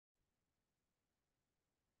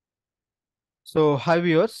So high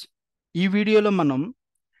viewers, ఈ వీడియోలో మనం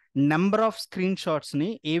నెంబర్ ఆఫ్ స్క్రీన్ షాట్స్ని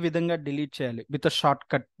ఏ విధంగా డిలీట్ చేయాలి విత్ షార్ట్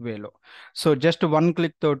కట్ వేలో. సో జస్ట్ వన్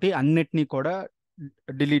క్లిక్ తోటి అన్నిటినీ కూడా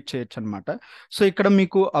డిలీట్ చేయొచ్చు అనమాట. సో ఇక్కడ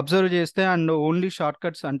మీకు అబ్జర్వ్ చేస్తే అండ్ ఓన్లీ షార్ట్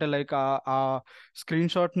కట్స్ అంటే లైక్ ఆ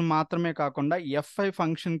స్క్రీన్ షాట్ను మాత్రమే కాకుండా ఎఫ్ఐ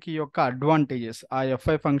ఫంక్షన్కి యొక్క అడ్వాంటేజెస్, ఆ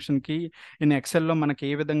ఎఫ్ఐ ఫంక్షన్కి ఇన్ ఎక్సెల్లో మనకి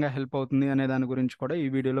ఏ విధంగా హెల్ప్ అవుతుంది అనే దాని గురించి కూడా ఈ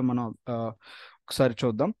వీడియోలో మనం ఒకసారి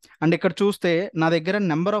చూద్దాం. అండ్ ఇక్కడ చూస్తే నా దగ్గర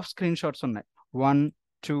నెంబర్ ఆఫ్ స్క్రీన్ షాట్స్ ఉన్నాయి. 1,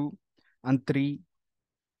 2 and 3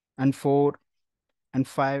 and 4 and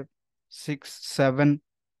 5, 6, 7.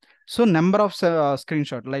 So number off screen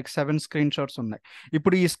shot like 7 screen shots ఉన్నాయి.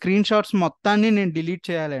 ఇప్పుడు ఈ స్క్రీన్ షాట్స్ మొత్తాన్ని నేను డిలీట్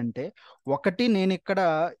చేయాలి అంటే ఒకటి నేను ఇక్కడ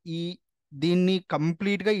దీన్ని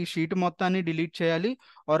కంప్లీట్గా ఈ షీట్ మొత్తాన్ని డిలీట్ చేయాలి,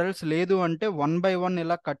 ఆర్ ఎల్స్ లేదు అంటే 1 by 1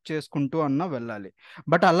 ఇలా కట్ చేసుకుంటూ అన్న వెళ్ళాలి.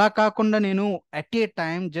 బట్ అలా కాకుండా నేను at a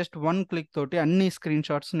time just one click తోటి అన్ని స్క్రీన్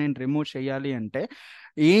షాట్స్ నేను రిమూవ్ చేయాలి అంటే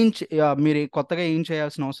మీరు కొత్తగా ఏం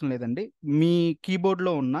చేయాల్సిన అవసరం లేదండి. మీ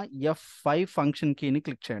కీబోర్డ్లో ఉన్న F5 ఫంక్షన్ కీని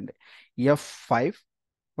క్లిక్ చేయండి. F5.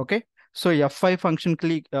 Okay. So F5 function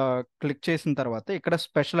click చేసిన తర్వాత ఇక్కడ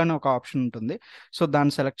స్పెషల్ అనే ఒక ఆప్షన్ ఉంటుంది. సో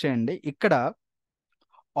దాన్ని సెలెక్ట్ చేయండి. ఇక్కడ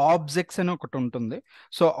ఆబ్జెక్ట్స్ అని ఒకటి ఉంటుంది.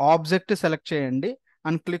 సో ఆబ్జెక్ట్ సెలెక్ట్ చేయండి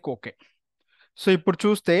అండ్ క్లిక్ ఓకే. సో ఇప్పుడు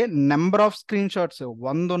చూస్తే నెంబర్ ఆఫ్ స్క్రీన్ షాట్స్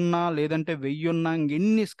 100 ఉన్నా లేదంటే 1000 ఉన్నా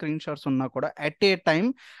ఎన్ని స్క్రీన్ షాట్స్ ఉన్నా కూడా అట్ ఏ టైం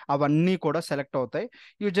అవన్నీ కూడా సెలెక్ట్ అవుతాయి.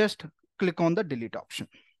 You just click on the delete option.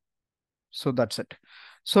 So that's it.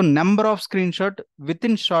 So number off screen shot with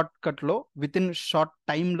in short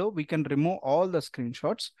టైంలో we can remove all the screen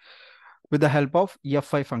shots with the help of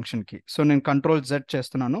F5 function కి. So నేను control Z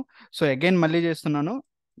చేస్తున్నాను. So again మళ్ళీ చేస్తున్నాను.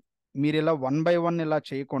 మీరు ఇలా 1 by 1 ఇలా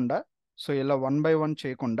చేయకుండా, సో ఇలా 1 by 1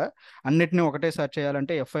 చేయకుండా అన్నిటిని ఒకటేసారి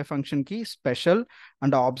చేయాలంటే F5 ఫంక్షన్ కి స్పెషల్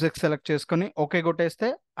అండ్ ఆబ్జెక్ట్ సెలెక్ట్ చేసుకొని ఓకే కొట్టేస్తే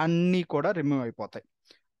అన్నీ కూడా రిమూవ్ అయిపోతాయి.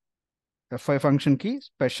 F5 ఫంక్షన్ కి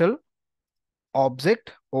స్పెషల్,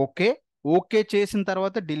 ఆబ్జెక్ట్, ఓకే చేసిన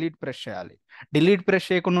తర్వాత డిలీట్ ప్రెస్ చేయాలి. డిలీట్ ప్రెస్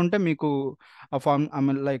చేయకుండా ఉంటే మీకు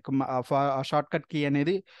లైక్ షార్ట్ కట్ కీ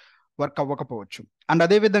అనేది వర్క్ అవ్వకపోవచ్చు. అండ్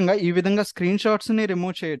అదే విధంగా ఈ విధంగా స్క్రీన్ షాట్స్ని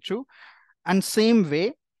రిమూవ్ చేయొచ్చు. అండ్ సేమ్ వే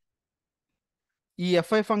ఈ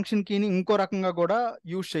F5 ఫంక్షన్ కీని ఇంకో రకంగా కూడా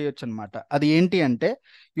యూజ్ చేయొచ్చు అనమాట. అది ఏంటి అంటే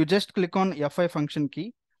you just click on F5 function key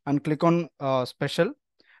and click on special.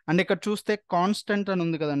 And ఇక్కడ చూస్తే కాన్స్టెంట్ అని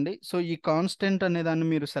ఉంది కదండి. సో ఈ కాన్స్టెంట్ అనే దాన్ని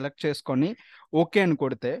మీరు సెలెక్ట్ చేసుకొని ఓకే అని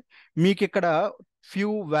కొడితే మీకు ఇక్కడ ఫ్యూ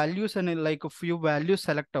వాల్యూస్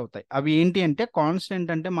సెలెక్ట్ అవుతాయి. అవి ఏంటి అంటే కాన్స్టెంట్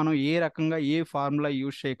అంటే మనం ఏ రకంగా ఏ ఫార్ములా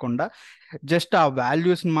యూజ్ చేయకుండా జస్ట్ ఆ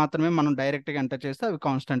వాల్యూస్ని మాత్రమే మనం డైరెక్ట్గా ఎంటర్ చేస్తే అవి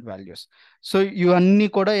కాన్స్టెంట్ వాల్యూస్. సో ఇవన్నీ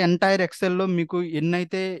కూడా ఎంటైర్ ఎక్సెల్లో మీకు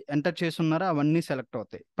ఎన్నైతే ఎంటర్ చేస్తున్నారో అవన్నీ సెలెక్ట్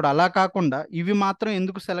అవుతాయి. ఇప్పుడు అలా కాకుండా ఇవి మాత్రం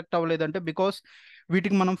ఎందుకు సెలెక్ట్ అవ్వలేదంటే బికాస్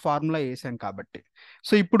వీటికి మనం ఫార్ములా వేసాం కాబట్టి.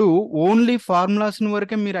 సో ఇప్పుడు ఓన్లీ ఫార్ములాస్ని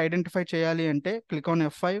వరకే మీరు ఐడెంటిఫై చేయాలి అంటే click on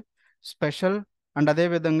F5 special and అదే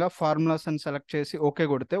విధంగా ఫార్ములాస్ అని సెలెక్ట్ చేసి ఓకే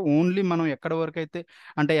కొడితే ఓన్లీ మనం ఎక్కడ వరకు అయితే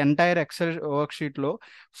అంటే ఎంటైర్ ఎక్సెల్ వర్క్ షీట్లో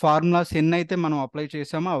ఫార్ములాస్ ఎన్నైతే మనం అప్లై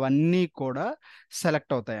చేసామో అవన్నీ కూడా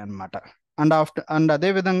సెలెక్ట్ అవుతాయి అన్నమాట. అండ్ అదే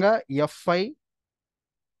విధంగా F5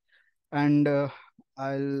 and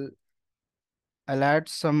I'll add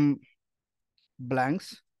some blanks.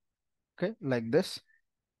 Okay, like this.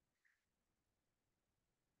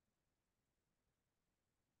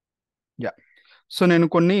 Yeah. So నేను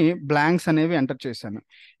కొన్ని బ్లాంక్స్ అనేవి ఎంటర్ చేశాను.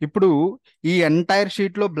 ఇప్పుడు ఈ ఎంటైర్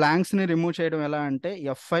షీట్లో బ్లాంక్స్ని రిమూవ్ చేయడం ఎలా అంటే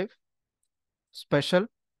F5 special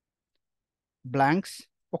blanks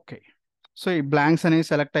okay. So ఈ బ్లాంక్స్ అనేవి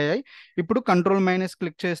సెలెక్ట్ అయ్యాయి. ఇప్పుడు కంట్రోల్ మైనస్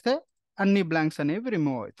క్లిక్ చేస్తే అన్ని బ్లాంక్స్ అనేవి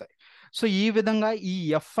రిమూవ్ అవుతాయి. సో ఈ విధంగా ఈ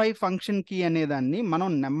F5 ఫంక్షన్ కీ అనేదాన్ని మనం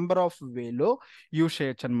నెంబర్ ఆఫ్ వేలో యూజ్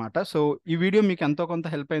చేయొచ్చు అనమాట. సో ఈ వీడియో మీకు ఎంతో కొంత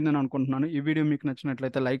హెల్ప్ అయిందని అనుకుంటున్నాను. ఈ వీడియో మీకు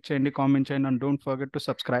నచ్చినట్లయితే లైక్ చేయండి, కామెంట్ చేయండి and don't forget to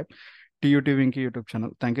subscribe TUT Winky YouTube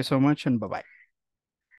channel. Thank you so much and bye-bye.